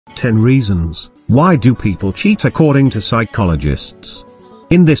10 reasons why do people cheat according to psychologists.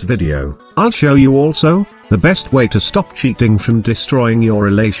 In this video, I'll show you also the best way to stop cheating from destroying your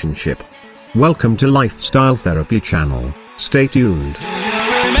relationship. Welcome to Lifestyle Therapy channel. Stay tuned.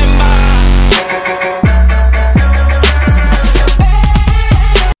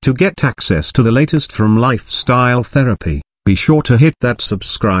 To get access to the latest from Lifestyle Therapy, be sure to hit that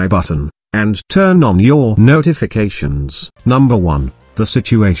subscribe button and turn on your notifications. Number 1. The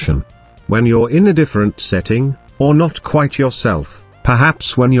situation. When you're in a different setting, or not quite yourself,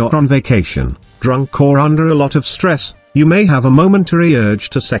 perhaps when you're on vacation, drunk or under a lot of stress, you may have a momentary urge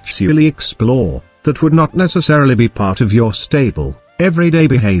to sexually explore that would not necessarily be part of your stable, everyday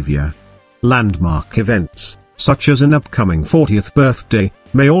behavior. Landmark events, such as an upcoming 40th birthday,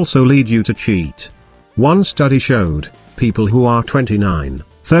 may also lead you to cheat. One study showed, people who are 29,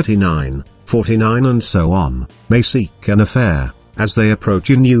 39, 49 and so on, may seek an affair, as they approach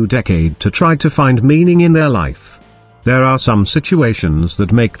a new decade to try to find meaning in their life. There are some situations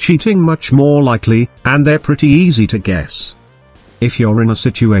that make cheating much more likely, and they're pretty easy to guess. If you're in a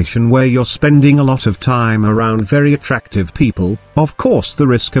situation where you're spending a lot of time around very attractive people, of course the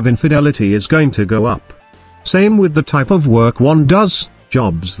risk of infidelity is going to go up. Same with the type of work one does,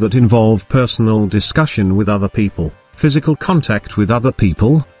 jobs that involve personal discussion with other people, physical contact with other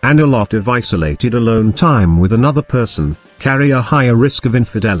people, and a lot of isolated alone time with another person, carry a higher risk of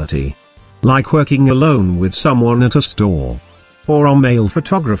infidelity. Like working alone with someone at a store. Or a male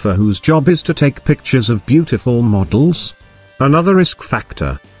photographer whose job is to take pictures of beautiful models. Another risk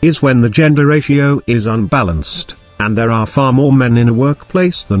factor is when the gender ratio is unbalanced, and there are far more men in a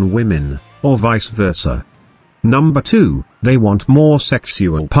workplace than women, or vice versa. Number 2, they want more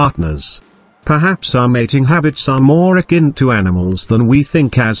sexual partners. Perhaps our mating habits are more akin to animals than we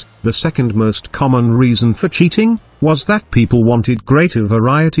think, as the second most common reason for cheating was that people wanted greater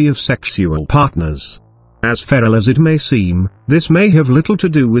variety of sexual partners. As feral as it may seem, this may have little to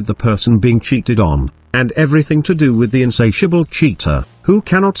do with the person being cheated on, and everything to do with the insatiable cheater, who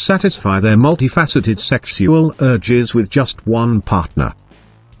cannot satisfy their multifaceted sexual urges with just one partner.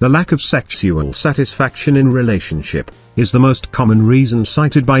 The lack of sexual satisfaction in relationship is the most common reason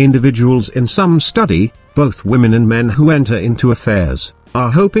cited by individuals in some study. Both women and men who enter into affairs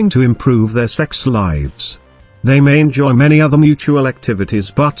are hoping to improve their sex lives. They may enjoy many other mutual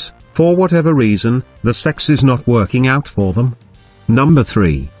activities, but, for whatever reason, the sex is not working out for them. Number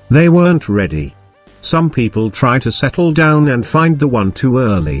 3, they weren't ready. Some people try to settle down and find the one too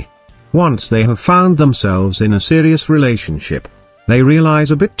early. Once they have found themselves in a serious relationship, they realize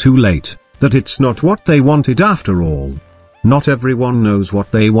a bit too late that it's not what they wanted after all. Not everyone knows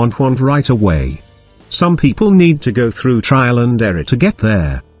what they want right away. Some people need to go through trial and error to get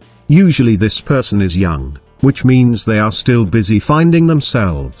there. Usually this person is young, which means they are still busy finding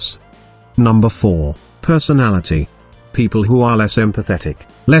themselves. Number 4, personality. People who are less empathetic,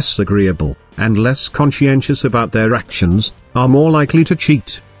 less agreeable, and less conscientious about their actions, are more likely to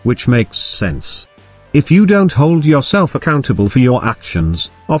cheat, which makes sense. If you don't hold yourself accountable for your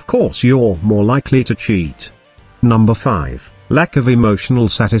actions, of course you're more likely to cheat. Number 5, lack of emotional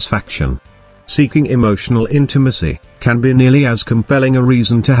satisfaction. Seeking emotional intimacy can be nearly as compelling a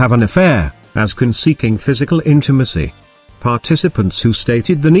reason to have an affair as can seeking physical intimacy. Participants who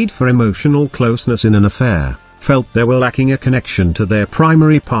stated the need for emotional closeness in an affair felt they were lacking a connection to their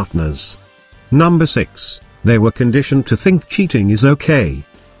primary partners. Number 6, they were conditioned to think cheating is okay.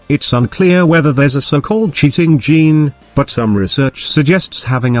 It's unclear whether there's a so-called cheating gene, but some research suggests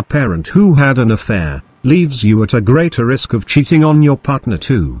having a parent who had an affair leaves you at a greater risk of cheating on your partner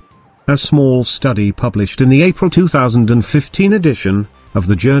too. A small study published in the April 2015 edition of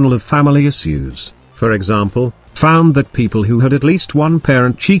the Journal of Family Issues, for example, found that people who had at least one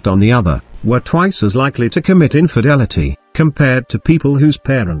parent cheat on the other were twice as likely to commit infidelity, compared to people whose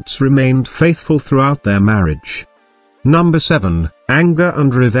parents remained faithful throughout their marriage. Number 7, anger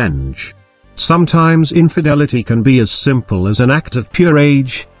and revenge. Sometimes infidelity can be as simple as an act of pure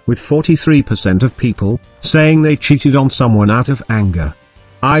rage, with 43% of people saying they cheated on someone out of anger.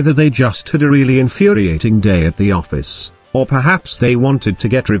 Either they just had a really infuriating day at the office, or perhaps they wanted to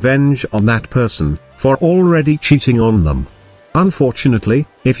get revenge on that person for already cheating on them. Unfortunately,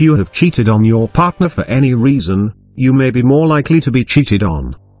 if you have cheated on your partner for any reason, you may be more likely to be cheated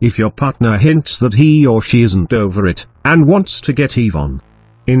on if your partner hints that he or she isn't over it and wants to get even.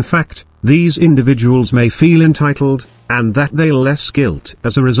 In fact, these individuals may feel entitled, and that they'll less guilt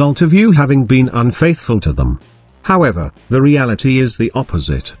as a result of you having been unfaithful to them. However, the reality is the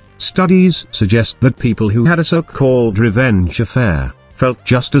opposite. Studies suggest that people who had a so-called revenge affair felt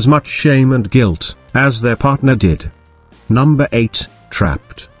just as much shame and guilt as their partner did. Number 8,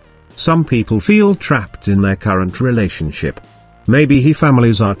 trapped. Some people feel trapped in their current relationship. Maybe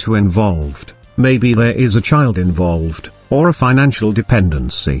families are too involved, maybe there is a child involved, or a financial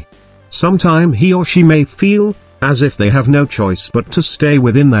dependency. Sometime he or she may feel as if they have no choice but to stay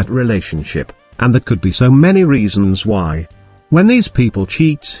within that relationship, and there could be so many reasons why. When these people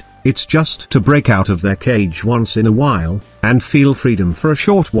cheat, it's just to break out of their cage once in a while, and feel freedom for a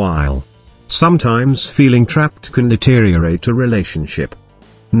short while. Sometimes feeling trapped can deteriorate a relationship.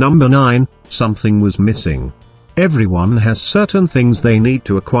 Number 9, something was missing. Everyone has certain things they need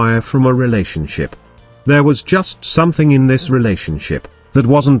to acquire from a relationship. There was just something in this relationship that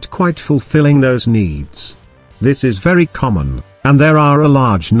wasn't quite fulfilling those needs. This is very common, and there are a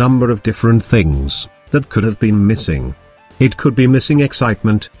large number of different things that could have been missing. It could be missing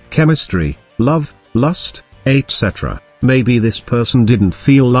excitement, chemistry, love, lust, etc. Maybe this person didn't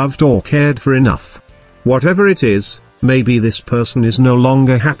feel loved or cared for enough. Whatever it is, maybe this person is no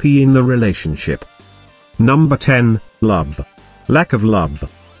longer happy in the relationship. Number 10, love. Lack of love.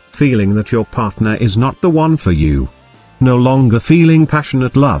 Feeling that your partner is not the one for you. No longer feeling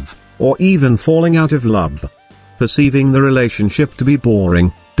passionate love, or even falling out of love. Perceiving the relationship to be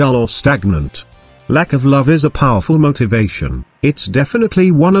boring, dull or stagnant. Lack of love is a powerful motivation. It's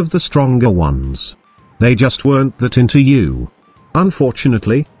definitely one of the stronger ones. They just weren't that into you.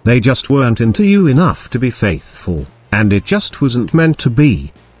 Unfortunately, they just weren't into you enough to be faithful, and it just wasn't meant to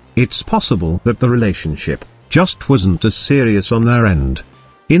be. It's possible that the relationship just wasn't as serious on their end.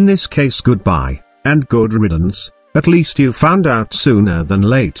 In this case, goodbye, and good riddance. At least you found out sooner than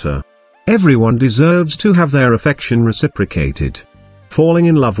later. Everyone deserves to have their affection reciprocated. Falling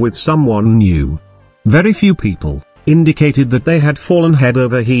in love with someone new. Very few people indicated that they had fallen head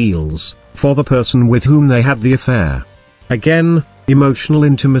over heels for the person with whom they had the affair. Again, emotional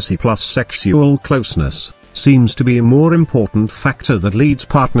intimacy plus sexual closeness seems to be a more important factor that leads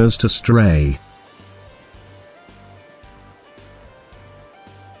partners to stray.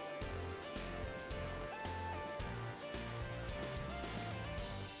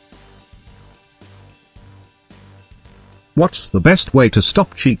 What's the best way to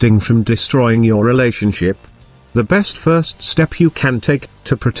stop cheating from destroying your relationship? The best first step you can take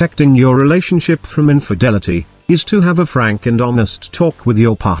to protecting your relationship from infidelity is to have a frank and honest talk with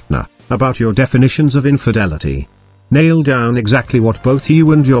your partner about your definitions of infidelity. Nail down exactly what both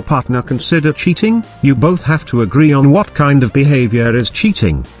you and your partner consider cheating. You both have to agree on what kind of behavior is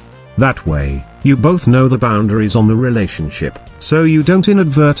cheating. That way, you both know the boundaries on the relationship, so you don't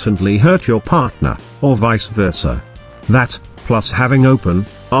inadvertently hurt your partner, or vice versa. That, plus having open,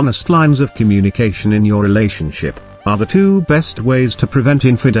 honest lines of communication in your relationship, are the two best ways to prevent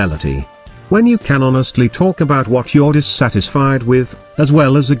infidelity. When you can honestly talk about what you're dissatisfied with, as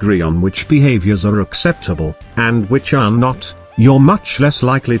well as agree on which behaviors are acceptable, and which are not, you're much less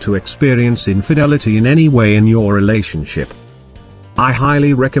likely to experience infidelity in any way in your relationship. I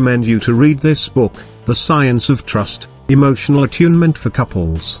highly recommend you to read this book, The Science of Trust, Emotional Attunement for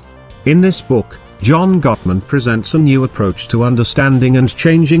Couples. In this book, John Gottman presents a new approach to understanding and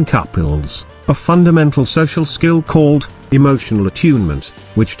changing couples, a fundamental social skill called emotional attunement,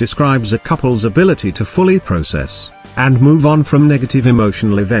 which describes a couple's ability to fully process and move on from negative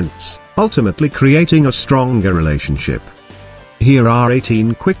emotional events, ultimately creating a stronger relationship. Here are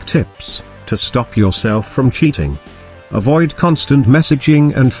 18 quick tips to stop yourself from cheating. Avoid constant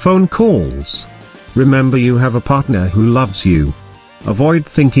messaging and phone calls. Remember, you have a partner who loves you. Avoid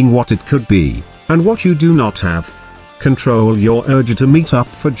thinking what it could be and what you do not have. Control your urge to meet up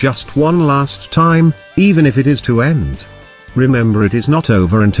for just one last time, even if it is to end. Remember, it is not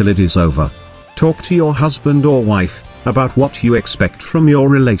over until it is over. Talk to your husband or wife about what you expect from your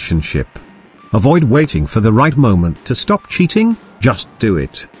relationship. Avoid waiting for the right moment to stop cheating, just do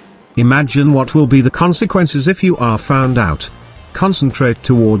it. Imagine what will be the consequences if you are found out. Concentrate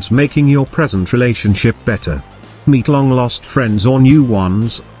towards making your present relationship better. Meet long-lost friends or new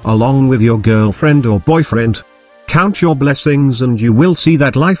ones, along with your girlfriend or boyfriend. Count your blessings and you will see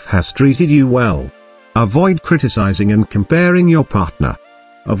that life has treated you well. Avoid criticizing and comparing your partner.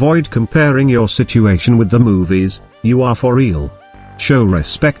 Avoid comparing your situation with the movies. You are for real. Show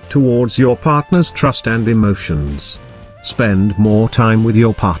respect towards your partner's trust and emotions. Spend more time with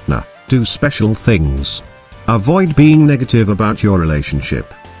your partner. Do special things. Avoid being negative about your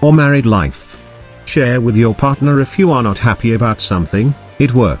relationship or married life. Share with your partner if you are not happy about something.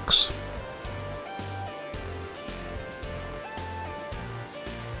 It works.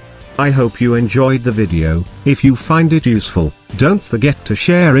 I hope you enjoyed the video. If you find it useful, don't forget to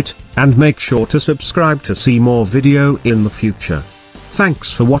share it, and make sure to subscribe to see more video in the future.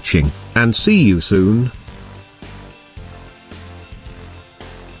 Thanks for watching, and see you soon.